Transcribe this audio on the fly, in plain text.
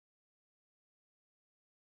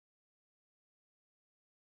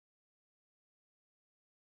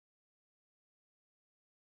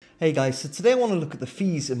Hey guys, so today I want to look at the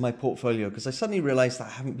fees in my portfolio because I suddenly realized that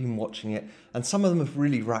I haven't been watching it and some of them have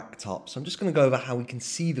really racked up. So I'm just going to go over how we can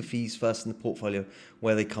see the fees first in the portfolio,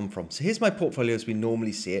 where they come from. So here's my portfolio as we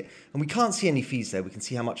normally see it, and we can't see any fees there. We can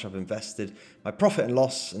see how much I've invested, my profit and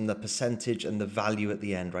loss, and the percentage and the value at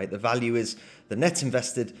the end, right? The value is the net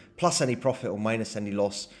invested plus any profit or minus any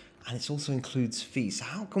loss. And it also includes fees. So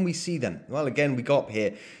how can we see them? Well, again, we got up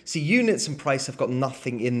here. See, units and price, I've got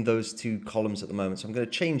nothing in those two columns at the moment. So I'm going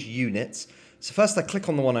to change units. So first I click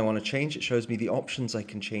on the one I want to change. It shows me the options I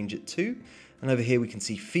can change it to. And over here we can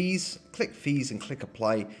see fees. Click fees and click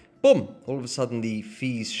apply. Boom! All of a sudden the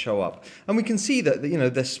fees show up. And we can see that, you know,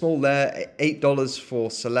 they're small there. $8 for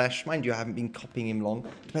Salesh. Mind you, I haven't been copying him long.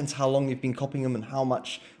 Depends how long you've been copying him and how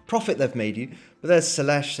much profit they've made you. But there's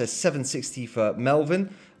Salesh. There's $7.60 for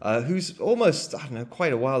Melvin. Who's almost, I don't know,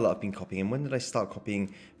 quite a while that I've been copying him. When did I start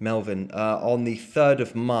copying Melvin? On the 3rd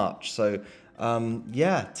of March. So,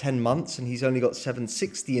 yeah, 10 months, and he's only got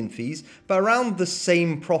 $7.60 in fees, but around the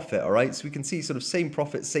same profit, all right? So we can see sort of same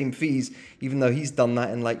profit, same fees, even though he's done that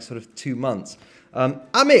in like sort of 2 months.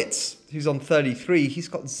 Amit, who's on 33, he's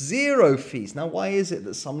got 0 fees. Now, why is it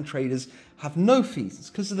that some traders have no fees? It's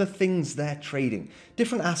because of the things they're trading.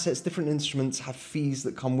 Different assets, different instruments have fees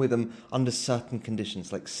that come with them under certain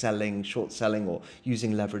conditions, like selling, short selling, or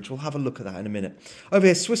using leverage. We'll have a look at that in a minute. Over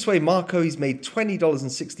here, Swissway Marco, he's made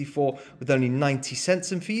 $20.64 with only 90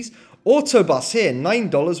 cents in fees. Autobus here,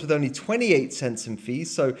 $9 with only 28 cents in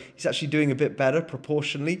fees, so he's actually doing a bit better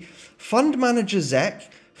proportionally. Fund Manager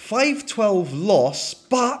Zek, 512 loss,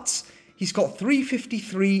 but he's got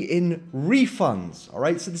 353 in refunds, all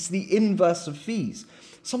right? So this is the inverse of fees.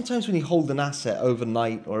 Sometimes when you hold an asset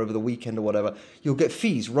overnight or over the weekend or whatever, you'll get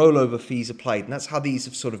fees, rollover fees applied, and that's how these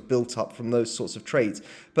have sort of built up from those sorts of trades.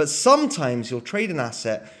 But sometimes you'll trade an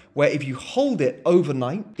asset where if you hold it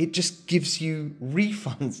overnight, it just gives you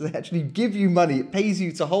refunds. They actually give you money, it pays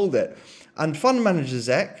you to hold it. And Fund Manager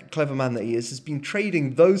Zek, clever man that he is, has been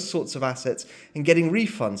trading those sorts of assets and getting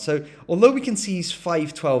refunds. So although we can see he's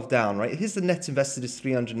 512 down, right? Here's the net invested is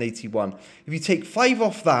 381. If you take 5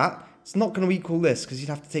 off that, it's not going to equal this because you'd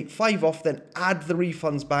have to take 5 off, then add the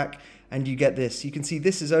refunds back, and you get this. You can see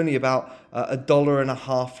this is only about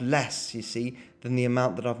 $1.50 less, you see, than the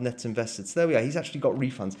amount that I've net invested. So there we are. He's actually got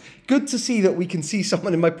refunds. Good to see that we can see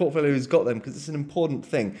someone in my portfolio who's got them because it's an important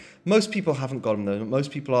thing. Most people haven't got them though. Most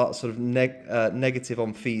people are sort of negative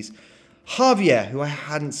on fees. Javier, who I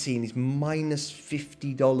hadn't seen, is minus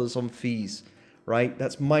 $50 on fees. Right,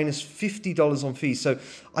 that's minus $50 on fees. So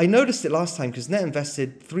I noticed it last time because net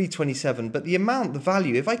invested 327, but the amount, the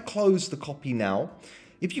value, if I close the copy now,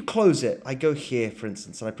 if you close it, I go here, for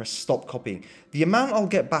instance, and I press stop copying, the amount I'll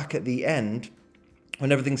get back at the end,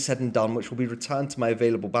 when everything's said and done, which will be returned to my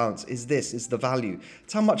available balance, is this, is the value.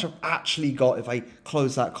 It's how much I've actually got if I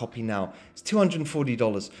close that copy now. It's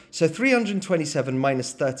 $240. So 327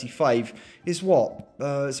 minus 35 is what?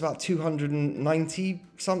 It's about 290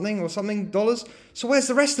 something or something dollars. So where's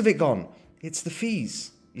the rest of it gone? It's the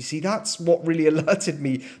fees. You see, that's what really alerted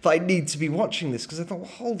me that I need to be watching this, because I thought, well,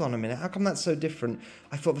 hold on a minute, how come that's so different?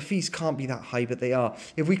 I thought the fees can't be that high, but they are.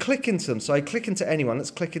 If we click into them, so I click into anyone, let's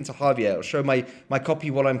click into Javier, it'll show my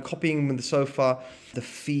copy, what I'm copying with so far. The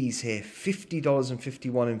fees here,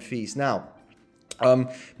 $50.51 in fees. Now,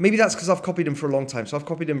 maybe that's because I've copied him for a long time. So I've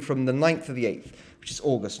copied him from the 9th to the 8th, which is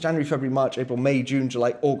August. January, February, March, April, May, June,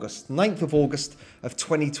 July, August. 9th of August of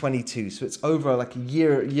 2022. So it's over like a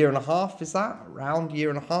year and a half, is that? Around year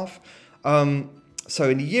and a half. So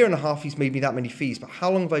in a year and a half, he's made me that many fees. But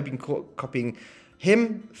how long have I been copying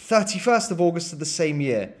him? 31st of August of the same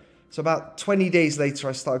year. So about 20 days later,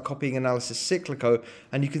 I started copying Analysis Cyclico,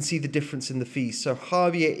 and you can see the difference in the fees. So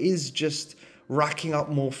Javier is just racking up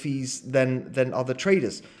more fees than other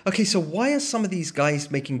traders. Okay, so why are some of these guys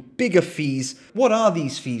making bigger fees? What are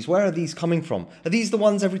these fees? Where are these coming from? Are these the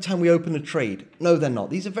ones every time we open a trade? No, they're not.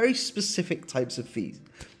 These are very specific types of fees.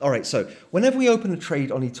 All right, so whenever we open a trade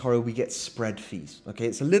on eToro, we get spread fees. Okay,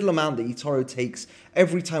 it's a little amount that eToro takes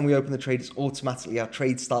every time we open the trade. It's automatically, our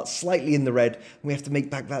trade starts slightly in the red, and we have to make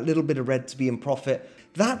back that little bit of red to be in profit.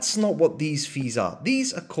 That's not what these fees are.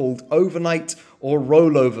 These are called overnight or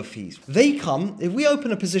rollover fees. They come, if we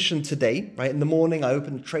open a position today, right, in the morning, I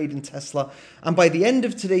open a trade in Tesla, and by the end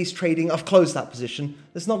of today's trading, I've closed that position.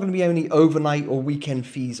 There's not going to be any overnight or weekend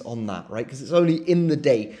fees on that, right, because it's only in the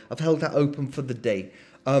day. I've held that open for the day.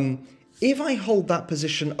 If I hold that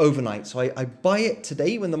position overnight, so I buy it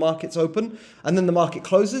today when the market's open, and then the market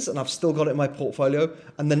closes and I've still got it in my portfolio,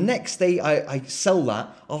 and the next day I sell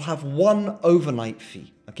that, I'll have one overnight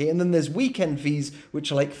fee. Okay, and then there's weekend fees,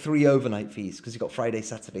 which are like 3 overnight fees, because you've got Friday,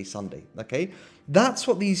 Saturday, Sunday. Okay, that's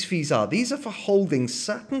what these fees are. These are for holding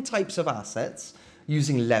certain types of assets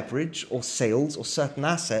using leverage or sales or certain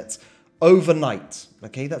assets overnight.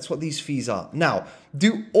 Okay, that's what these fees are. Now,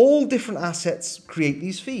 do all different assets create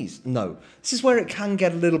these fees? No. This is where it can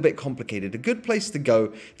get a little bit complicated. A good place to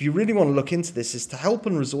go, if you really want to look into this, is to Help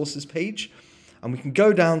and Resources page. And we can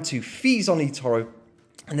go down to Fees on eToro,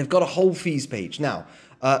 and they've got a whole fees page. Now,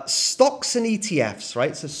 stocks and ETFs,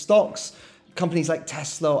 right? So stocks, companies like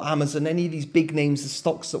Tesla or Amazon, any of these big names, the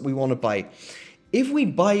stocks that we want to buy. If we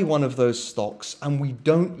buy one of those stocks and we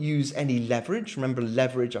don't use any leverage, remember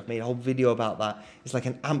leverage, I've made a whole video about that. It's like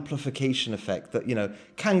an amplification effect that,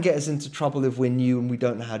 can get us into trouble if we're new and we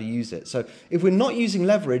don't know how to use it. So if we're not using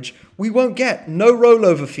leverage, we won't get no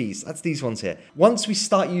rollover fees. That's these ones here. Once we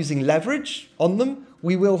start using leverage on them,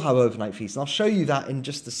 we will have overnight fees. And I'll show you that in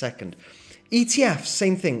just a second. ETFs,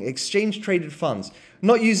 same thing, exchange traded funds.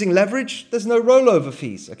 Not using leverage, there's no rollover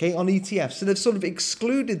fees, okay, on ETFs. So they've sort of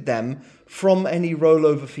excluded them from any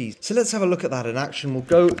rollover fees. So let's have a look at that in action. We'll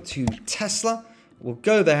go to Tesla. We'll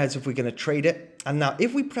go there as if we're going to trade it. And now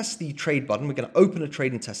if we press the trade button, we're going to open a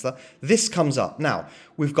trade in Tesla. This comes up. Now,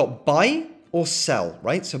 we've got buy or sell,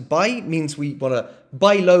 right? So buy means we want to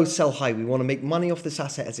buy low, sell high. We want to make money off this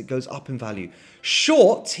asset as it goes up in value.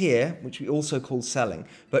 Short here, which we also call selling,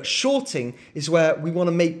 but shorting is where we want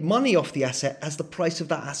to make money off the asset as the price of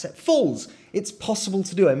that asset falls. It's possible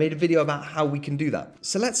to do. I made a video about how we can do that.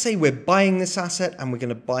 So let's say we're buying this asset and we're going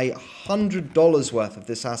to buy $100 worth of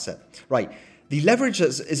this asset. Right. The leverage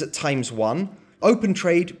is at ×1. Open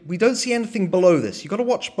trade. We don't see anything below this. You've got to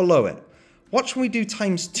watch below it. Watch when we do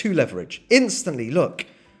 ×2 leverage. Instantly, look,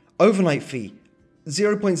 overnight fee,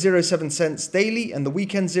 0.07 cents daily, and the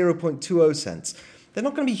weekend 0.20 cents. They're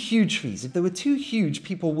not going to be huge fees. If they were too huge,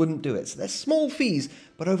 people wouldn't do it. So they're small fees,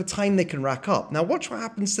 but over time they can rack up. Now watch what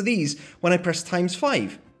happens to these when I press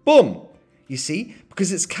 ×5. Boom! You see?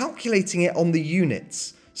 Because it's calculating it on the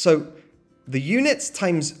units. So the units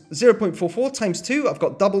times 0.44 times 2, I've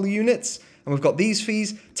got double the units, and we've got these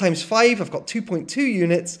fees, ×5, I've got 2.2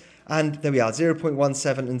 units, and there we are,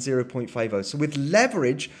 0.17 and 0.50. So with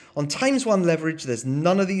leverage, on ×1 leverage, there's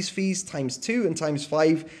none of these fees. ×2 and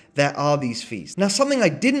 ×5, there are these fees. Now, something I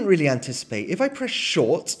didn't really anticipate, if I press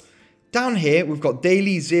short, down here, we've got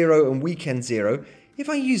daily 0 and weekend 0. If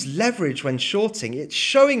I use leverage when shorting, it's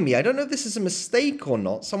showing me, I don't know if this is a mistake or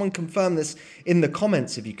not, someone confirm this in the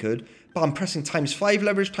comments if you could, but I'm pressing ×5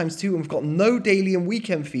 leverage, ×2, and we've got no daily and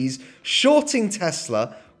weekend fees, shorting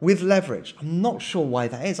Tesla with leverage. I'm not sure why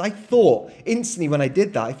that is. I thought instantly when I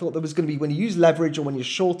did that, I thought there was going to be, when you use leverage or when you're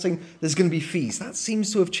shorting, there's going to be fees. That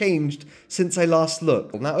seems to have changed since I last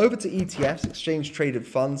looked. Now over to ETFs, exchange traded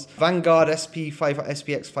funds, Vanguard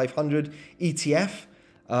SPX 500 ETF.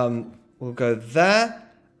 We'll go there.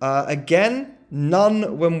 Again,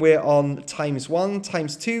 none when we're on ×1,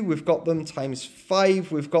 ×2, we've got them, ×5,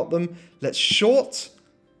 we've got them. Let's short,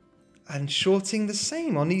 and shorting the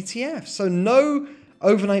same on ETFs. So no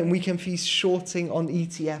overnight and weekend fees shorting on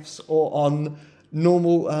ETFs or on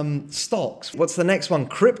normal stocks. What's the next one?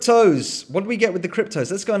 Cryptos. What do we get with the cryptos?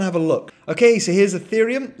 Let's go and have a look. Okay, so here's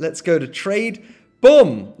Ethereum. Let's go to trade.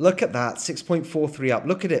 Boom! Look at that, 6.43 up.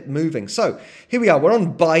 Look at it moving. So here we are. We're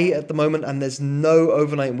on buy at the moment, and there's no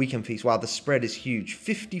overnight and weekend fees. Wow, the spread is huge.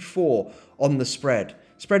 54 on the spread.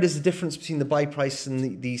 Spread is the difference between the buy price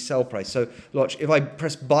and the sell price. So watch, if I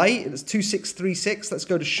press buy, it's 2636. Let's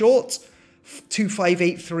go to short.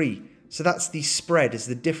 2583. So that's the spread, is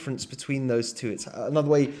the difference between those two. It's another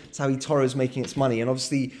way, it's how eToro is making its money. And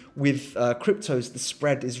obviously with cryptos, the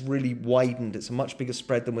spread is really widened. It's a much bigger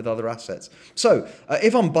spread than with other assets. So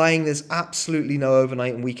if I'm buying, there's absolutely no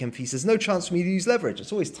overnight and weekend fees. There's no chance for me to use leverage.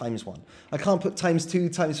 It's always ×1. I can't put ×2,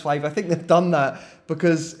 ×5. I think they've done that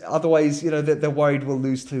because otherwise, they're worried we'll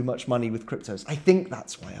lose too much money with cryptos. I think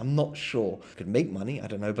that's why. I'm not sure. Could make money, I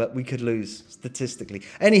don't know, but we could lose statistically.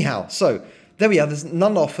 Anyhow, so there we are. There's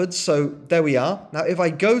none offered, so there we are. Now, if I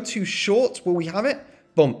go to short, will we have it?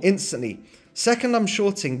 Boom, instantly. Second I'm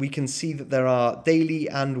shorting, we can see that there are daily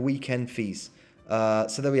and weekend fees.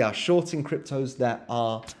 So there we are. Shorting cryptos, there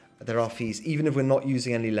are fees, even if we're not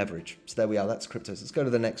using any leverage. So there we are. That's cryptos. Let's go to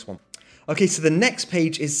the next one. Okay, so the next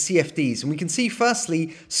page is CFDs, and we can see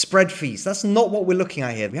firstly spread fees. That's not what we're looking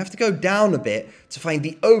at here. We have to go down a bit to find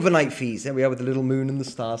the overnight fees. There we are with the little moon and the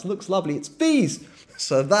stars. Looks lovely. It's fees.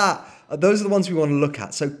 So those are the ones we want to look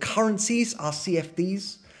at. So currencies are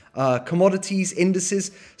CFDs. commodities,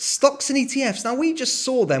 indices, stocks and ETFs. Now we just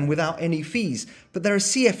saw them without any fees, but there are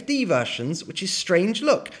CFD versions, which is strange.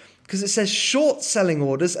 Look, because it says short selling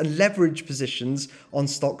orders and leverage positions on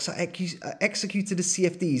stocks are executed as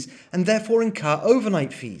CFDs and therefore incur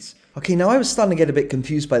overnight fees. Okay, now I was starting to get a bit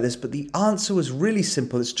confused by this, but the answer was really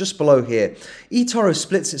simple. It's just below here. eToro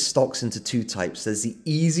splits its stocks into two types. There's the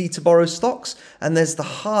easy to borrow stocks and there's the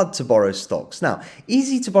hard to borrow stocks. Now,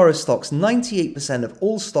 easy to borrow stocks, 98% of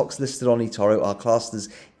all stocks listed on eToro are classed as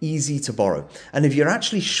easy to borrow. And if you're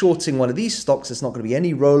actually shorting one of these stocks, there's not going to be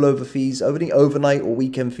any rollover fees, any overnight or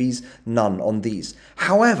weekend fees, none on these.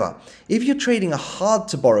 However, if you're trading a hard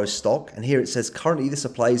to borrow stock, and here it says currently this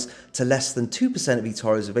applies to less than 2% of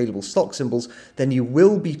eToro's available stock symbols, then you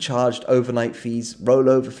will be charged overnight fees,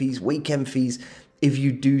 rollover fees, weekend fees, if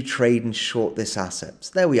you do trade and short this asset.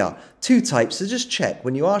 So there we are, two types. So just check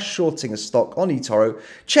when you are shorting a stock on eToro,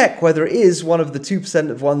 check whether it is one of the 2%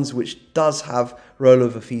 of ones which does have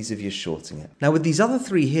rollover fees if you're shorting it. Now with these other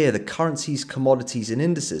three here, the currencies, commodities and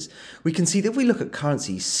indices, we can see that if we look at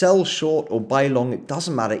currencies, sell short or buy long, it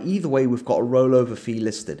doesn't matter. Either way, we've got a rollover fee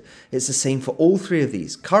listed. It's the same for all three of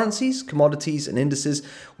these, currencies, commodities and indices.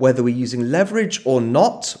 Whether we're using leverage or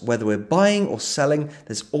not, whether we're buying or selling,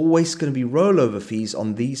 there's always going to be rollover fees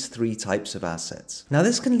on these three types of assets. Now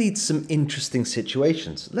this can lead to some interesting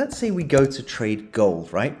situations. Let's say we go to trade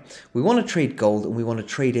gold, right? We want to trade gold and we want to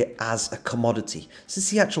trade it as a commodity. So this is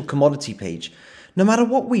the actual commodity page. No matter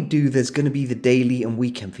what we do, there's going to be the daily and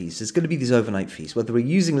weekend fees. There's going to be these overnight fees, whether we're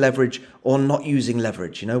using leverage or not using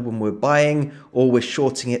leverage. You know, when we're buying or we're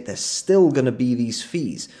shorting it, there's still going to be these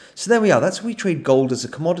fees. So there we are. That's how we trade gold as a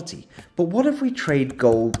commodity. But what if we trade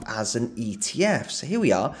gold as an ETF? So here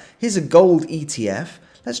we are. Here's a gold ETF.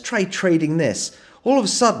 Let's try trading this. All of a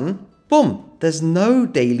sudden, boom, there's no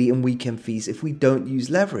daily and weekend fees if we don't use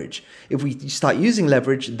leverage. If we start using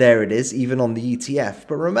leverage, there it is, even on the ETF.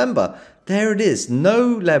 But remember, there it is, no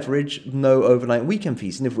leverage, no overnight and weekend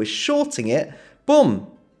fees. And if we're shorting it, boom,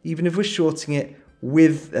 even if we're shorting it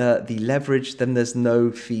with the leverage, then there's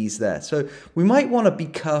no fees there. So we might want to be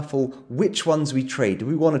careful which ones we trade. Do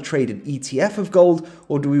we want to trade an ETF of gold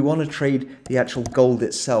or do we want to trade the actual gold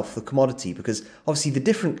itself, the commodity? Because obviously the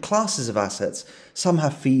different classes of assets, some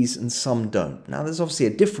have fees and some don't. Now there's obviously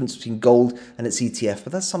a difference between gold and its ETF,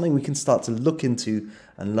 but that's something we can start to look into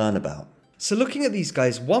and learn about. So looking at these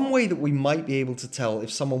guys, one way that we might be able to tell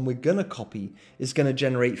if someone we're going to copy is going to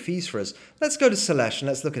generate fees for us. Let's go to Salesh and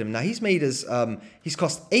let's look at him. Now he's made us, he's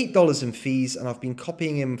cost $8 in fees and I've been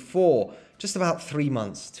copying him for just about 3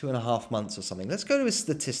 months, 2.5 months or something. Let's go to his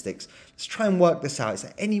statistics. Let's try and work this out. Is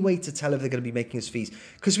there any way to tell if they're going to be making us fees?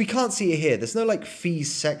 Because we can't see it here. There's no like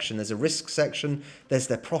fees section. There's a risk section. There's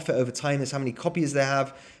their profit over time. There's how many copies they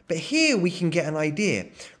have. But here we can get an idea.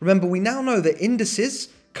 Remember, we now know that indices,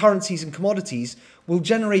 currencies and commodities will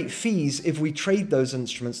generate fees if we trade those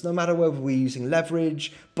instruments, no matter whether we're using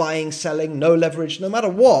leverage, buying, selling, no leverage, no matter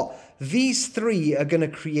what. These three are going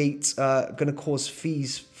to cause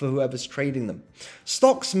fees for whoever's trading them.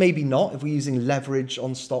 Stocks, maybe not. If we're using leverage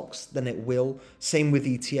on stocks, then it will. Same with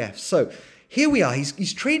ETFs. So here we are.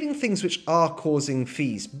 He's trading things which are causing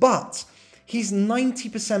fees, but he's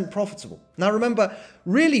 90% profitable. Now remember,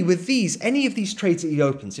 really with these, any of these trades that he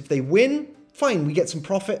opens, if they win, fine, we get some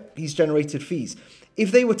profit, he's generated fees.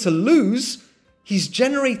 If they were to lose, he's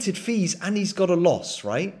generated fees and he's got a loss,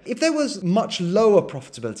 right? If there was much lower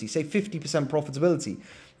profitability, say 50% profitability,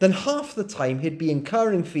 then half the time he'd be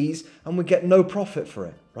incurring fees and would get no profit for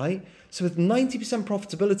it, right? So with 90%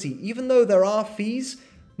 profitability, even though there are fees,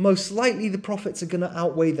 most likely the profits are going to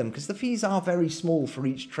outweigh them because the fees are very small for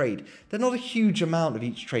each trade. They're not a huge amount of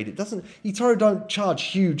each trade. eToro don't charge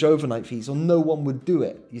huge overnight fees or no one would do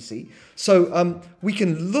it, you see. So we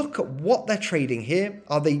can look at what they're trading here.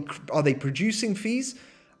 Are they producing fees?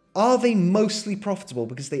 Are they mostly profitable?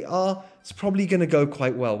 Because they are, it's probably going to go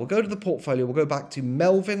quite well. We'll go to the portfolio. We'll go back to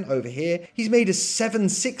Melvin over here. He's made us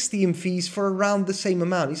 $760 in fees for around the same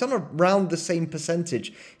amount. He's on around the same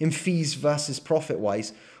percentage in fees versus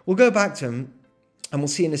profit-wise. We'll go back to him and we'll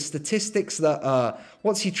see in his statistics that,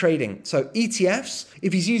 what's he trading? So ETFs,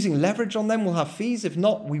 if he's using leverage on them, we'll have fees. If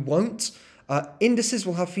not, we won't. Indices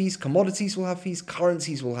will have fees. Commodities will have fees.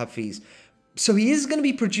 Currencies will have fees. So he is going to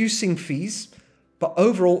be producing fees. But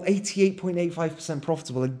overall, 88.85%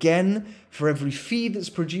 profitable. Again, for every fee that's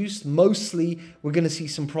produced, mostly we're going to see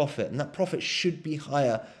some profit. And that profit should be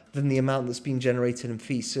higher than the amount that's been generated in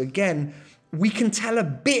fees. So again, we can tell a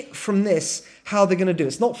bit from this how they're going to do it.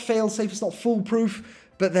 It's not fail-safe, it's not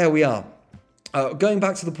foolproof, but there we are. Going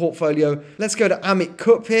back to the portfolio, let's go to Amit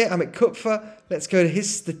Kup here, Amit Kupfer. Let's go to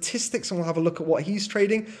his statistics and we'll have a look at what he's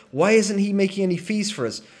trading. Why isn't he making any fees for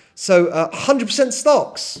us? So 100%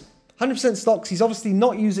 stocks. 100% stocks. He's obviously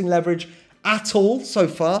not using leverage at all so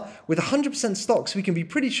far. With 100% stocks, we can be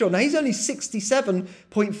pretty sure. Now, he's only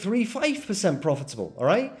 67.35% profitable, all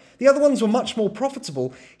right? The other ones were much more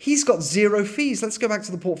profitable. He's got 0 fees. Let's go back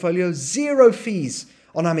to the portfolio. 0 fees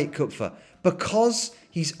on Amit Kupfer because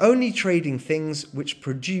he's only trading things which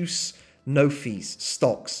produce no fees,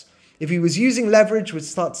 stocks. If he was using leverage, we'd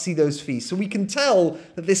start to see those fees. So we can tell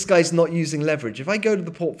that this guy's not using leverage. If I go to the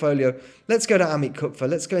portfolio, let's go to Amit Kupfer.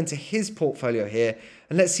 Let's go into his portfolio here,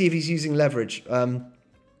 and let's see if he's using leverage.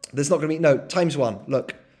 There's not going to be, no, ×1.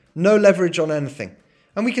 Look, no leverage on anything.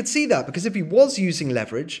 And we could see that because if he was using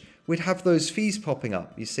leverage, we'd have those fees popping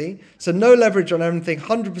up, you see? So no leverage on anything,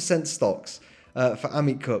 100% stocks for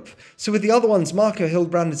Amit Kupfer. So with the other ones, Marco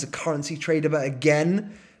Hildebrand is a currency trader, but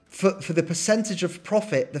again, for the percentage of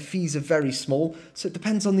profit, the fees are very small. So it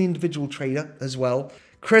depends on the individual trader as well.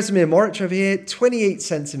 Kresimir Moric over here, 28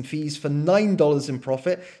 cents in fees for $9 in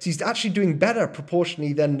profit. So he's actually doing better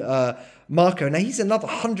proportionally than Marco. Now he's another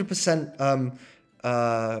 100%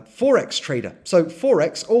 Forex trader. So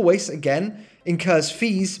Forex always, again, incurs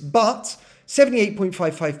fees, but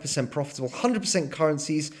 78.55% profitable, 100%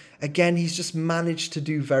 currencies. Again, he's just managed to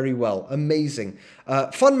do very well. Amazing.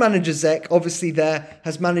 Fund manager Zek, obviously there,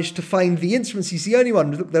 has managed to find the instruments. He's the only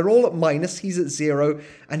one. Look, they're all at minus. He's at 0.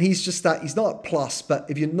 And he's just that. He's not at plus, but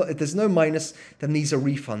if there's no minus, then these are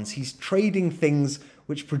refunds. He's trading things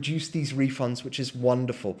which produce these refunds, which is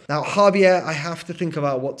wonderful. Now, Javier, I have to think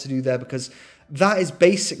about what to do there because that is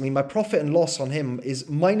basically my profit and loss on him is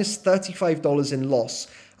minus $35 in loss.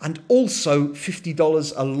 And also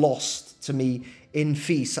 $50 are lost to me in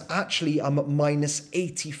fees. So actually, I'm at minus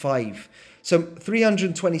 85. So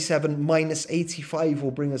 327 minus 85 will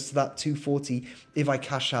bring us to that 240 if I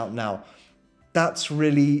cash out now. That's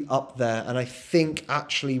really up there. And I think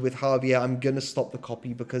actually with Javier, I'm going to stop the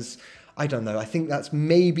copy because I don't know. I think that's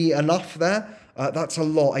maybe enough there. That's a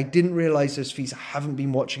lot. I didn't realize those fees. I haven't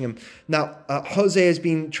been watching him. Now, Jose has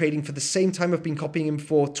been trading for the same time. I've been copying him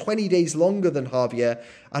for 20 days longer than Javier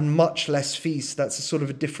and much less fees. So that's a sort of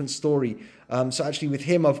a different story. So actually with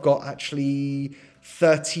him, I've got actually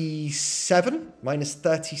 37, minus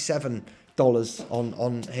 $37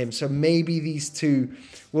 on him. So maybe these two,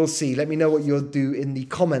 we'll see. Let me know what you'll do in the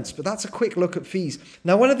comments. But that's a quick look at fees.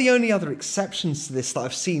 Now, one of the only other exceptions to this that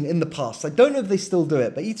I've seen in the past, I don't know if they still do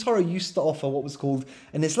it, but eToro used to offer what was called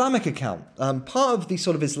an Islamic account. Part of the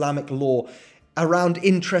sort of Islamic law around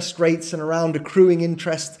interest rates and around accruing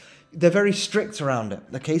interest, they're very strict around it.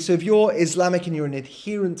 Okay, so if you're Islamic and you're an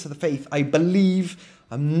adherent to the faith, I believe,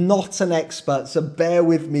 I'm not an expert, so bear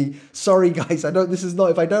with me. Sorry, guys, if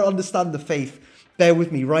I don't understand the faith, bear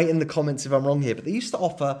with me, write in the comments if I'm wrong here. But they used to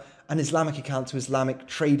offer an Islamic account to Islamic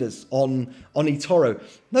traders on eToro.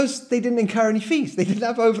 They didn't incur any fees. They didn't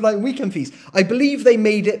have overnight and weekend fees. I believe they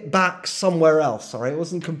made it back somewhere else, all right? It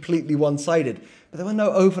wasn't completely one-sided. But there were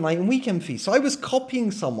no overnight and weekend fees. So I was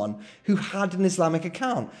copying someone who had an Islamic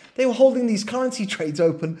account. They were holding these currency trades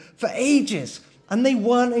open for ages. And they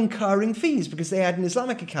weren't incurring fees because they had an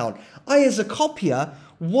Islamic account. I, as a copier,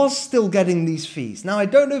 was still getting these fees. Now, I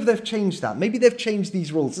don't know if they've changed that. Maybe they've changed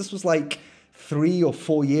these rules. This was like 3 or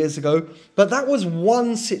 4 years ago. But that was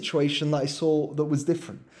one situation that I saw that was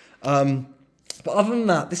different. But other than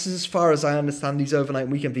that, this is as far as I understand these overnight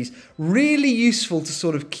and weekend fees. Really useful to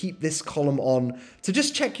sort of keep this column on, to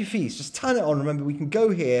just check your fees. Just turn it on. Remember, we can go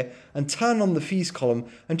here and turn on the fees column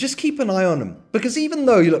and just keep an eye on them. Because even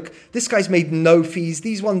though, look, this guy's made no fees.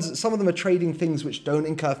 These ones, some of them are trading things which don't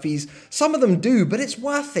incur fees. Some of them do, but it's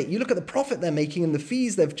worth it. You look at the profit they're making and the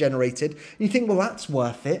fees they've generated, and you think, well, that's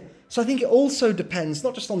worth it. So I think it also depends,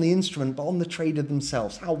 not just on the instrument, but on the trader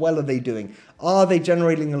themselves. How well are they doing? Are they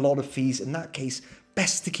generating a lot of fees? In that case,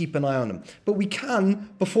 best to keep an eye on them. But we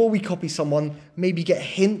can, before we copy someone, maybe get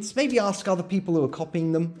hints, maybe ask other people who are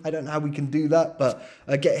copying them. I don't know how we can do that, but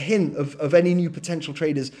get a hint of any new potential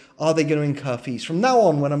traders. Are they going to incur fees? From now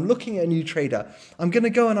on, when I'm looking at a new trader, I'm going to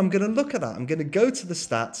go and I'm going to look at that. I'm going to go to the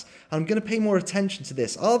stats and I'm going to pay more attention to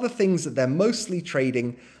this. Are the things that they're mostly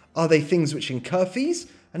trading, are they things which incur fees?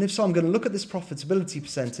 And if so, I'm going to look at this profitability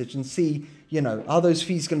percentage and see, are those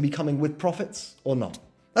fees going to be coming with profits or not?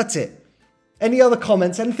 That's it. Any other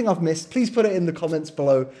comments, anything I've missed, please put it in the comments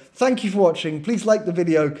below. Thank you for watching. Please like the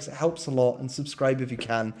video because it helps a lot and subscribe if you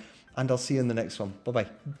can. And I'll see you in the next one. Bye-bye.